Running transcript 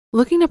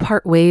Looking to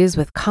part ways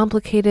with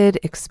complicated,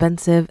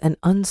 expensive, and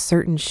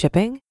uncertain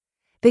shipping?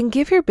 Then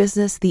give your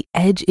business the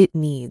edge it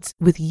needs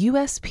with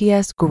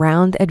USPS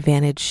Ground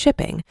Advantage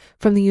shipping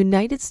from the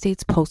United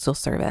States Postal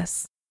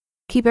Service.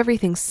 Keep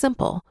everything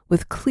simple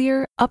with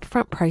clear,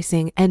 upfront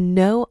pricing and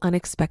no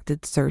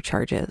unexpected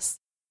surcharges.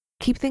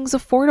 Keep things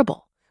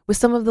affordable with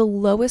some of the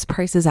lowest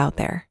prices out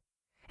there.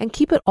 And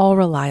keep it all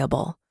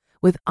reliable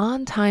with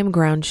on-time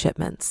ground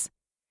shipments.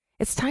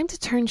 It's time to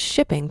turn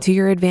shipping to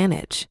your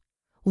advantage.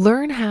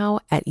 Learn how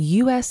at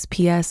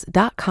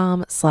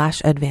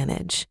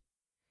USPS.com/advantage.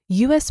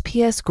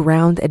 USPS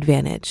Ground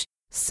Advantage.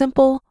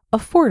 Simple,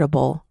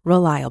 affordable,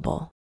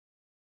 reliable.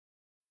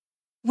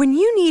 When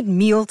you need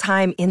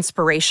mealtime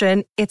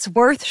inspiration, it's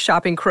worth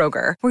shopping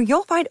Kroger, where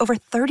you'll find over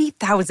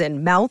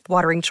 30,000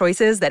 mouth-watering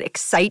choices that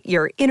excite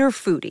your inner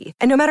foodie.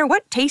 And no matter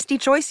what tasty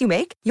choice you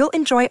make, you'll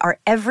enjoy our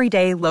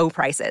everyday low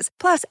prices,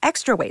 plus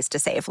extra ways to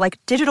save, like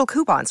digital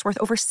coupons worth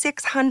over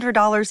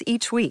 $600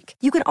 each week.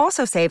 You can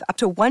also save up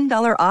to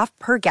 $1 off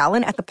per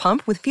gallon at the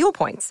pump with fuel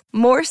points.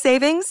 More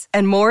savings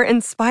and more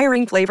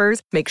inspiring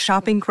flavors make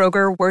shopping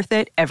Kroger worth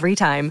it every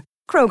time.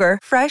 Kroger,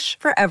 fresh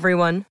for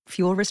everyone.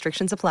 Fuel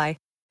restrictions apply.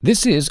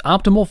 This is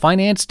Optimal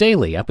Finance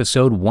Daily,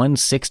 episode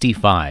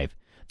 165.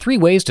 3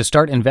 Ways to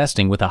Start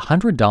Investing with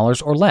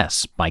 $100 or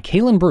Less by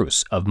Kalen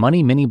Bruce of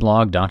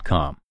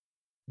MoneyMiniBlog.com.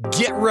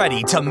 Get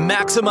ready to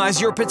maximize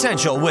your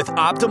potential with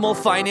Optimal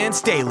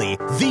Finance Daily,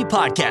 the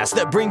podcast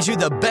that brings you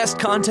the best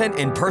content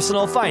in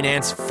personal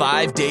finance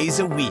 5 days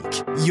a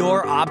week.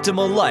 Your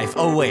optimal life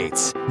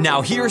awaits.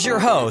 Now here's your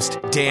host,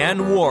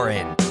 Dan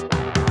Warren.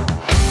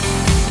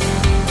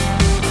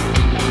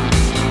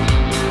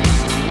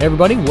 Hey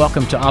everybody,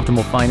 welcome to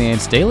Optimal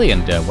Finance Daily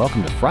and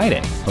welcome to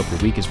Friday. Hope your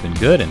week has been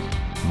good and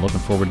I'm looking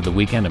forward to the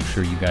weekend. I'm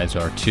sure you guys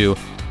are too.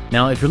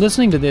 Now, if you're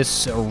listening to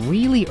this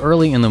really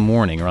early in the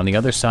morning or on the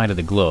other side of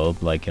the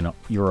globe, like in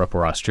Europe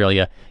or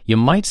Australia, you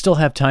might still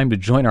have time to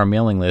join our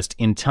mailing list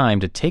in time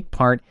to take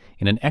part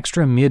in an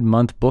extra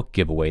mid-month book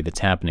giveaway that's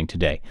happening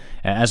today.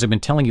 As I've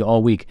been telling you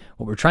all week,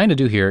 what we're trying to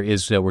do here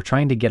is we're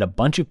trying to get a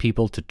bunch of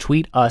people to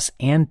tweet us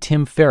and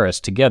Tim Ferriss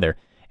together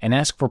and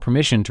ask for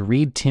permission to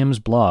read Tim's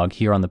blog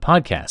here on the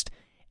podcast.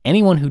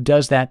 Anyone who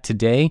does that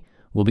today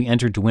will be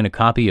entered to win a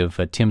copy of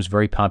Tim's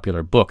very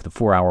popular book, The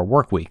 4-Hour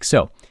Workweek.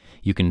 So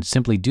you can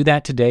simply do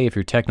that today if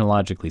you're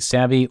technologically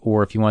savvy,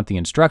 or if you want the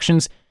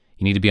instructions,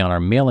 you need to be on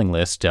our mailing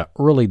list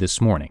early this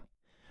morning.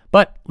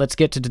 But let's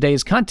get to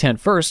today's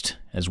content first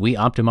as we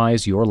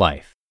optimize your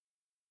life.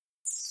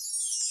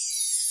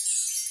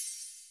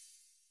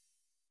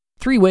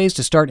 3 Ways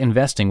to Start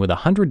Investing with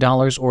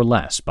 $100 or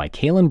Less by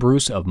Kalen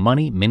Bruce of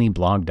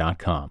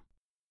MoneyMiniBlog.com.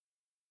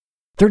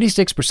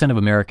 36% of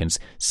Americans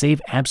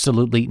save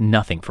absolutely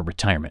nothing for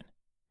retirement.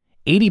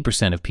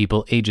 80% of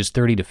people ages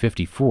 30 to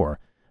 54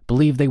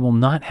 believe they will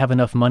not have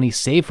enough money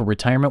saved for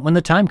retirement when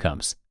the time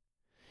comes.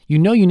 You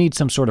know you need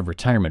some sort of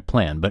retirement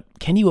plan, but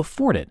can you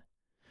afford it?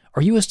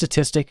 Are you a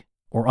statistic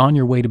or on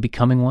your way to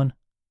becoming one?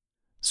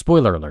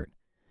 Spoiler alert,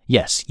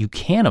 yes, you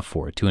can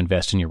afford to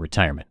invest in your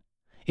retirement.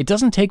 It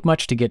doesn't take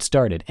much to get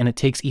started, and it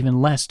takes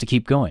even less to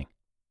keep going.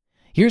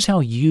 Here's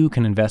how you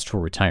can invest for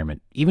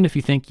retirement, even if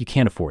you think you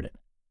can't afford it.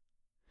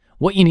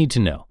 What you need to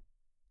know.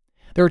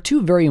 There are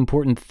 2 very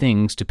important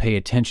things to pay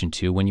attention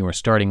to when you are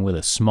starting with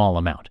a small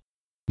amount: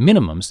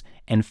 minimums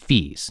and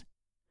fees.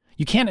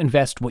 You can't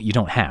invest what you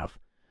don't have,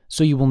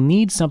 so you will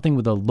need something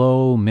with a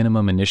low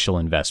minimum initial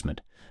investment.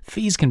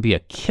 Fees can be a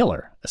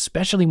killer,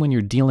 especially when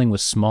you're dealing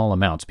with small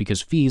amounts,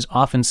 because fees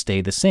often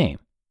stay the same.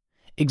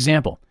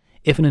 Example,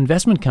 if an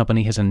investment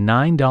company has a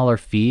 $9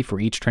 fee for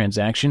each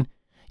transaction,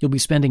 you'll be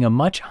spending a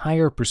much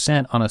higher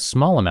percent on a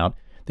small amount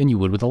than you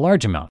would with a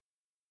large amount.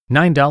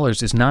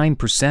 $9 is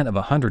 9% of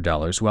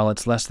 $100, while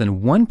it's less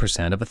than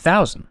 1% of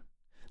 $1,000.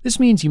 This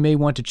means you may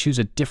want to choose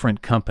a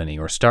different company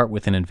or start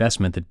with an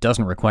investment that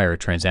doesn't require a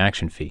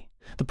transaction fee.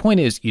 The point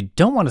is, you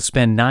don't want to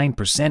spend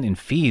 9% in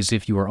fees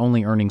if you are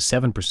only earning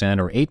 7%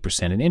 or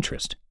 8% in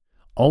interest.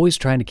 Always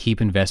try to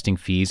keep investing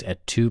fees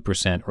at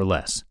 2% or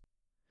less.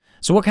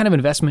 So what kind of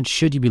investment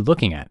should you be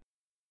looking at?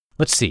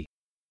 Let's see.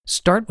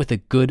 Start with a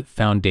good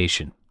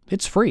foundation.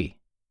 It's free.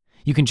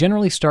 You can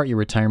generally start your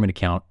retirement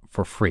account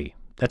for free.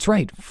 That's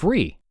right,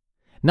 free.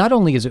 Not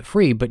only is it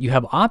free, but you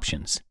have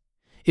options.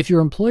 If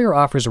your employer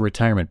offers a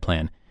retirement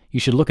plan,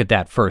 you should look at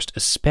that first,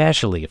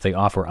 especially if they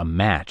offer a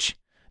match.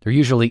 There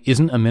usually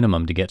isn't a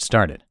minimum to get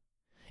started.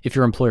 If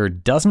your employer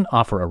doesn't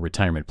offer a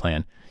retirement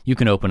plan, you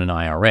can open an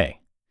IRA.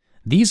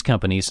 These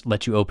companies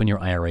let you open your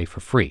IRA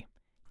for free.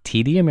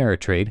 TD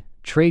Ameritrade,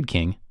 Trade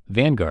King,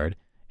 Vanguard,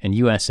 and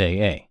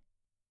USAA.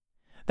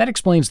 That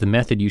explains the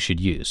method you should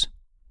use.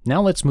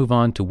 Now let's move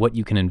on to what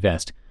you can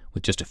invest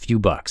with just a few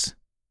bucks.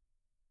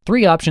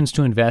 3 options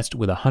to invest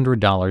with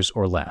 $100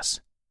 or less.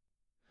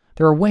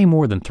 There are way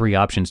more than 3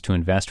 options to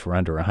invest for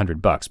under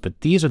 $100, but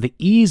these are the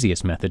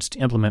easiest methods to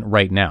implement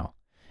right now.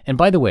 And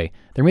by the way,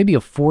 there may be a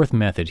 4th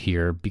method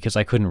here because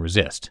I couldn't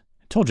resist.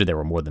 I told you there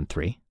were more than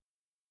 3.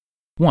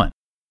 1.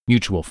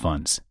 Mutual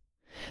funds.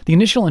 The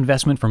initial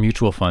investment for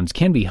mutual funds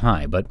can be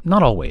high, but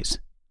not always.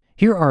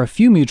 Here are a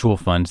few mutual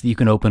funds that you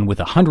can open with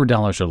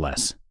 $100 or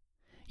less.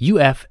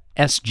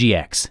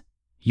 UFSGX,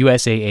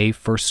 USAA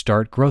First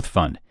Start Growth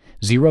Fund,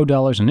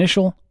 $0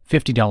 initial,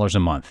 $50 a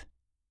month.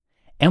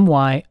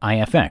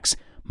 MYIFX,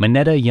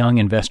 Moneta Young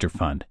Investor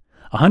Fund,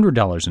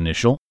 $100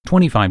 initial,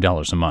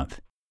 $25 a month.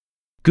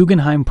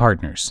 Guggenheim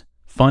Partners,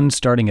 funds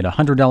starting at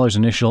 $100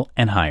 initial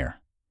and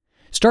higher.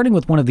 Starting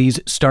with one of these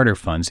starter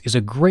funds is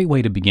a great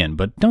way to begin,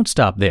 but don't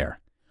stop there.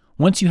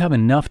 Once you have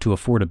enough to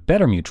afford a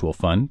better mutual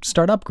fund,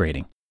 start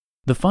upgrading.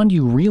 The fund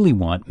you really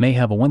want may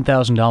have a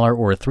 $1,000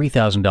 or a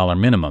 $3,000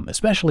 minimum,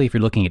 especially if you're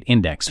looking at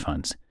index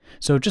funds.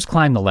 So just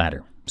climb the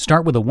ladder.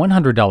 Start with a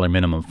 $100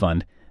 minimum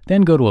fund,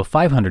 then go to a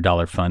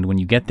 $500 fund when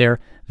you get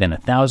there, then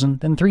 $1,000,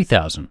 then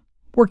 $3,000.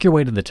 Work your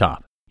way to the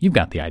top. You've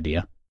got the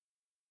idea.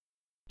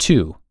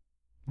 2.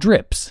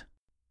 DRIPs.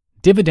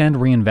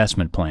 Dividend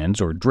Reinvestment Plans,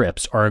 or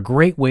DRIPs, are a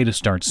great way to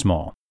start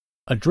small.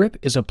 A DRIP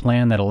is a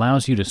plan that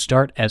allows you to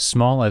start as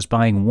small as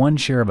buying one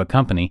share of a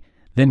company,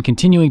 then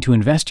continuing to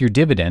invest your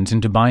dividends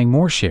into buying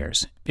more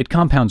shares. It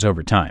compounds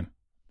over time.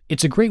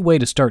 It's a great way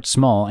to start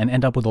small and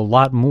end up with a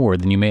lot more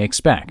than you may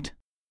expect.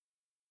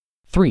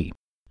 3.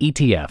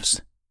 ETFs.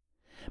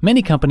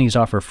 Many companies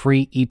offer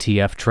free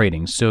ETF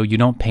trading, so you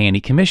don't pay any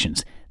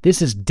commissions.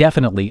 This is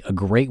definitely a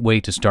great way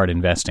to start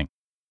investing.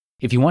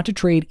 If you want to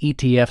trade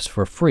ETFs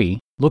for free,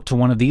 look to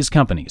one of these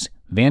companies: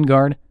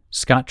 Vanguard,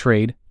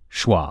 Scottrade,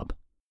 Schwab.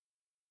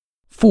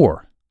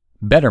 4.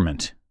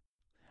 Betterment.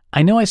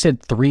 I know I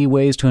said 3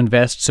 ways to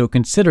invest, so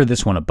consider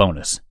this one a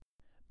bonus.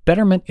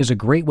 Betterment is a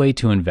great way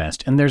to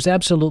invest, and there's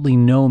absolutely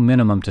no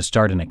minimum to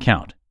start an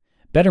account.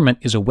 Betterment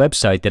is a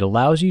website that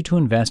allows you to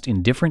invest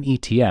in different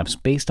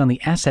ETFs based on the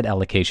asset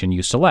allocation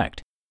you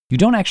select. You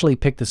don't actually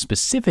pick the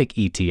specific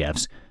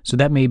ETFs, so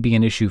that may be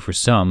an issue for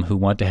some who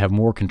want to have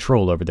more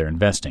control over their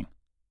investing.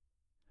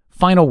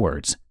 Final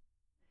words.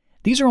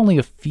 These are only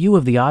a few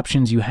of the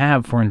options you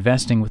have for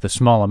investing with a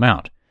small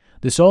amount.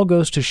 This all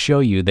goes to show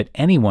you that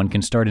anyone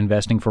can start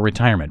investing for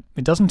retirement.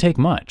 It doesn't take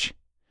much.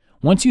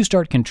 Once you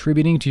start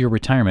contributing to your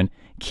retirement,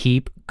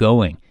 keep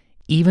going.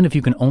 Even if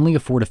you can only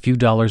afford a few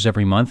dollars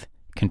every month,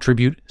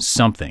 contribute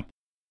something.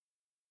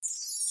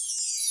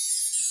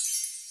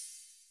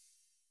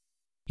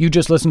 You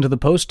just listened to the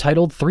post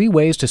titled 3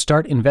 Ways to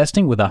Start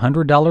Investing with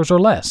 $100 or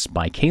Less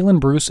by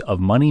Kalen Bruce of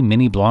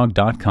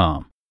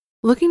MoneyMiniBlog.com.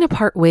 Looking to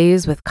part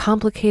ways with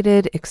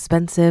complicated,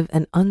 expensive,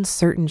 and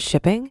uncertain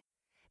shipping?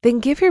 Then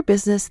give your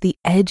business the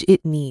edge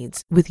it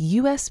needs with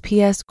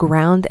USPS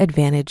Ground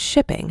Advantage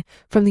shipping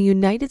from the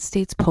United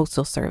States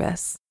Postal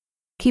Service.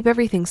 Keep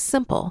everything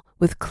simple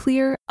with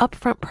clear,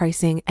 upfront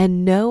pricing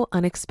and no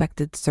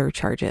unexpected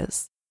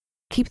surcharges.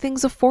 Keep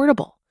things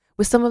affordable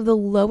with some of the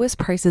lowest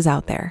prices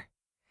out there.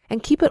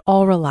 And keep it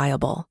all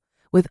reliable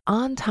with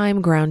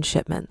on-time ground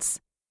shipments.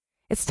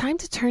 It's time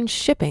to turn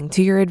shipping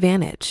to your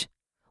advantage.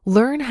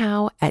 Learn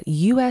how at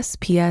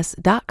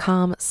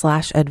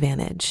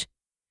USPS.com/advantage.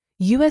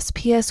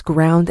 USPS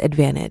Ground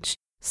Advantage.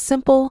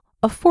 Simple,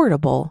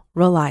 affordable,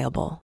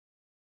 reliable.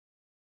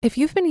 If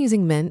you've been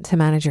using Mint to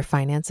manage your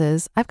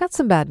finances, I've got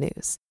some bad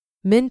news.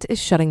 Mint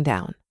is shutting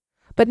down.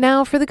 But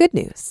now for the good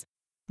news.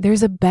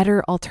 There's a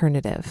better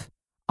alternative.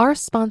 Our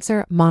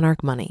sponsor,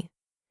 Monarch Money.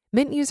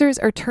 Mint users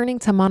are turning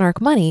to Monarch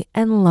Money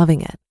and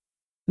loving it.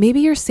 Maybe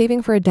you're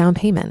saving for a down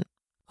payment,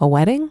 a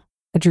wedding,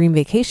 a dream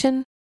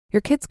vacation, your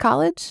kid's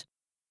college.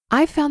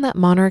 I've found that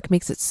Monarch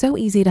makes it so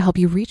easy to help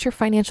you reach your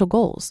financial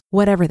goals,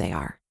 whatever they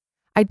are.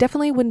 I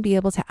definitely wouldn't be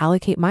able to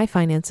allocate my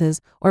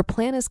finances or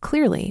plan as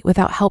clearly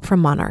without help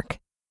from Monarch.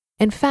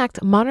 In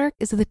fact, Monarch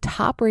is the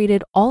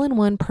top-rated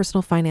all-in-one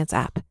personal finance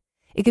app.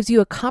 It gives you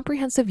a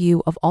comprehensive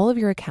view of all of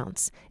your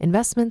accounts,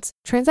 investments,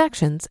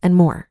 transactions, and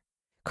more.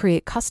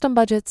 Create custom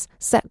budgets,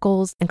 set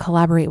goals, and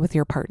collaborate with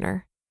your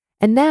partner.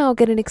 And now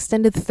get an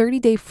extended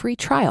 30-day free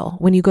trial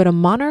when you go to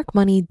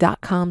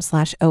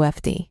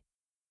monarchmoney.com/OFD.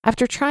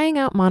 After trying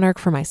out Monarch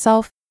for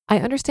myself, I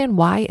understand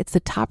why it's the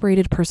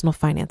top-rated personal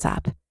finance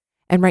app.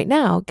 And right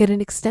now, get an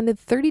extended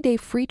 30-day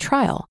free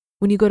trial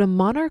when you go to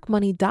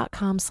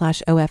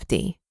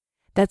monarchmoney.com/OFD.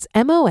 That's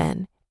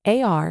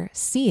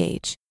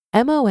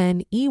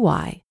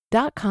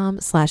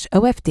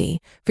monarchmoney.com/OFD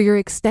for your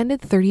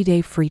extended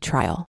 30-day free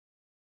trial.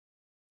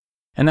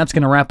 And that's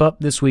going to wrap up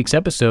this week's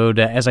episode.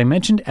 As I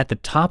mentioned at the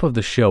top of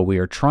the show, we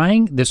are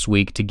trying this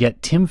week to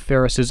get Tim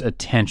Ferriss's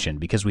attention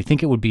because we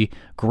think it would be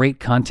great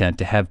content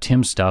to have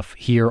Tim's stuff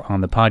here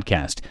on the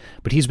podcast.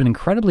 But he's been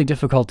incredibly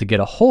difficult to get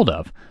a hold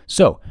of.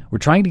 So we're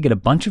trying to get a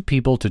bunch of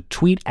people to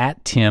tweet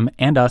at Tim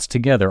and us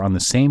together on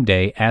the same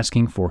day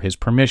asking for his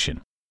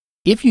permission.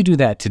 If you do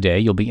that today,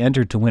 you'll be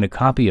entered to win a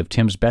copy of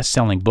Tim's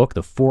best-selling book,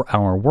 The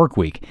 4-Hour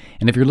Workweek.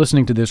 And if you're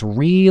listening to this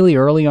really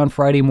early on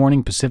Friday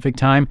morning Pacific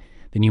time,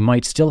 then you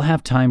might still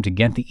have time to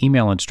get the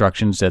email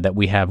instructions that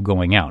we have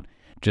going out.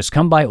 Just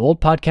come by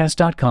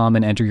oldpodcast.com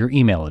and enter your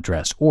email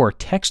address, or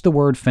text the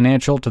word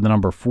financial to the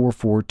number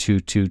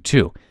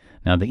 44222.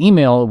 Now, the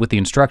email with the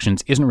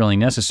instructions isn't really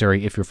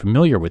necessary if you're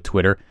familiar with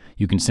Twitter.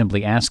 You can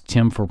simply ask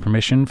Tim for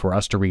permission for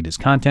us to read his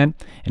content,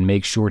 and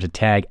make sure to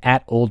tag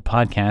at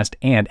oldpodcast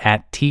and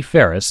at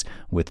tferris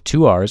with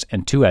 2 R's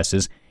and 2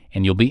 S's,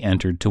 and you'll be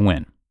entered to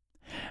win.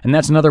 And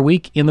that's another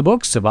week in the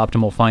books of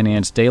Optimal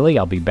Finance Daily.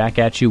 I'll be back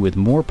at you with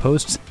more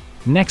posts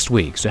next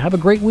week. So have a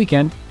great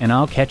weekend, and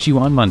I'll catch you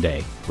on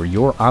Monday, where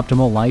your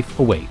optimal life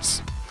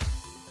awaits.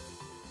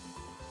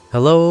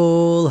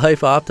 Hello,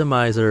 Life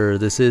Optimizer.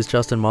 This is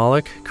Justin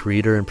Malik,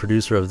 creator and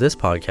producer of this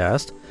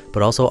podcast,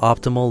 but also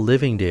Optimal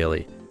Living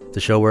Daily, the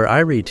show where I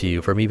read to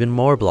you from even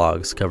more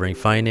blogs covering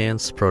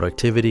finance,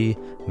 productivity,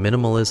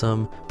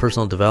 minimalism,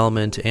 personal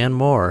development, and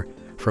more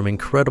from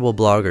incredible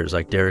bloggers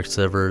like Derek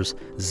Sivers,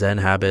 Zen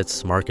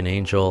Habits, Mark and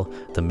Angel,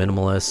 The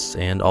Minimalists,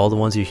 and all the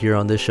ones you hear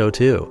on this show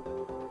too.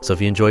 So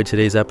if you enjoyed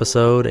today's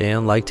episode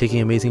and like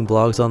taking amazing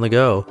blogs on the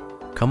go,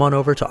 come on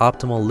over to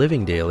Optimal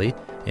Living Daily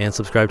and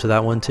subscribe to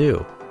that one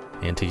too.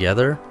 And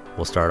together,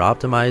 we'll start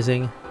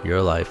optimizing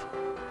your life.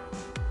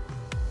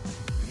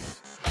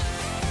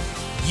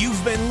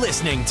 You've been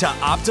listening to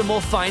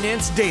Optimal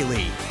Finance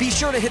Daily. Be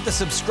sure to hit the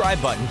subscribe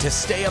button to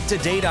stay up to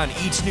date on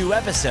each new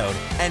episode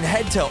and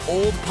head to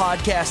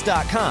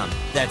oldpodcast.com.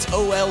 That's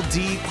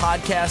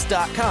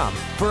OLDpodcast.com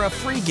for a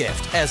free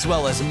gift as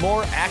well as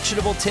more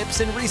actionable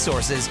tips and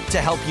resources to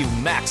help you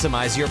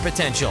maximize your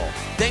potential.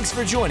 Thanks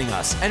for joining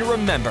us, and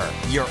remember,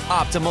 your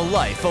optimal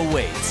life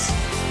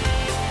awaits.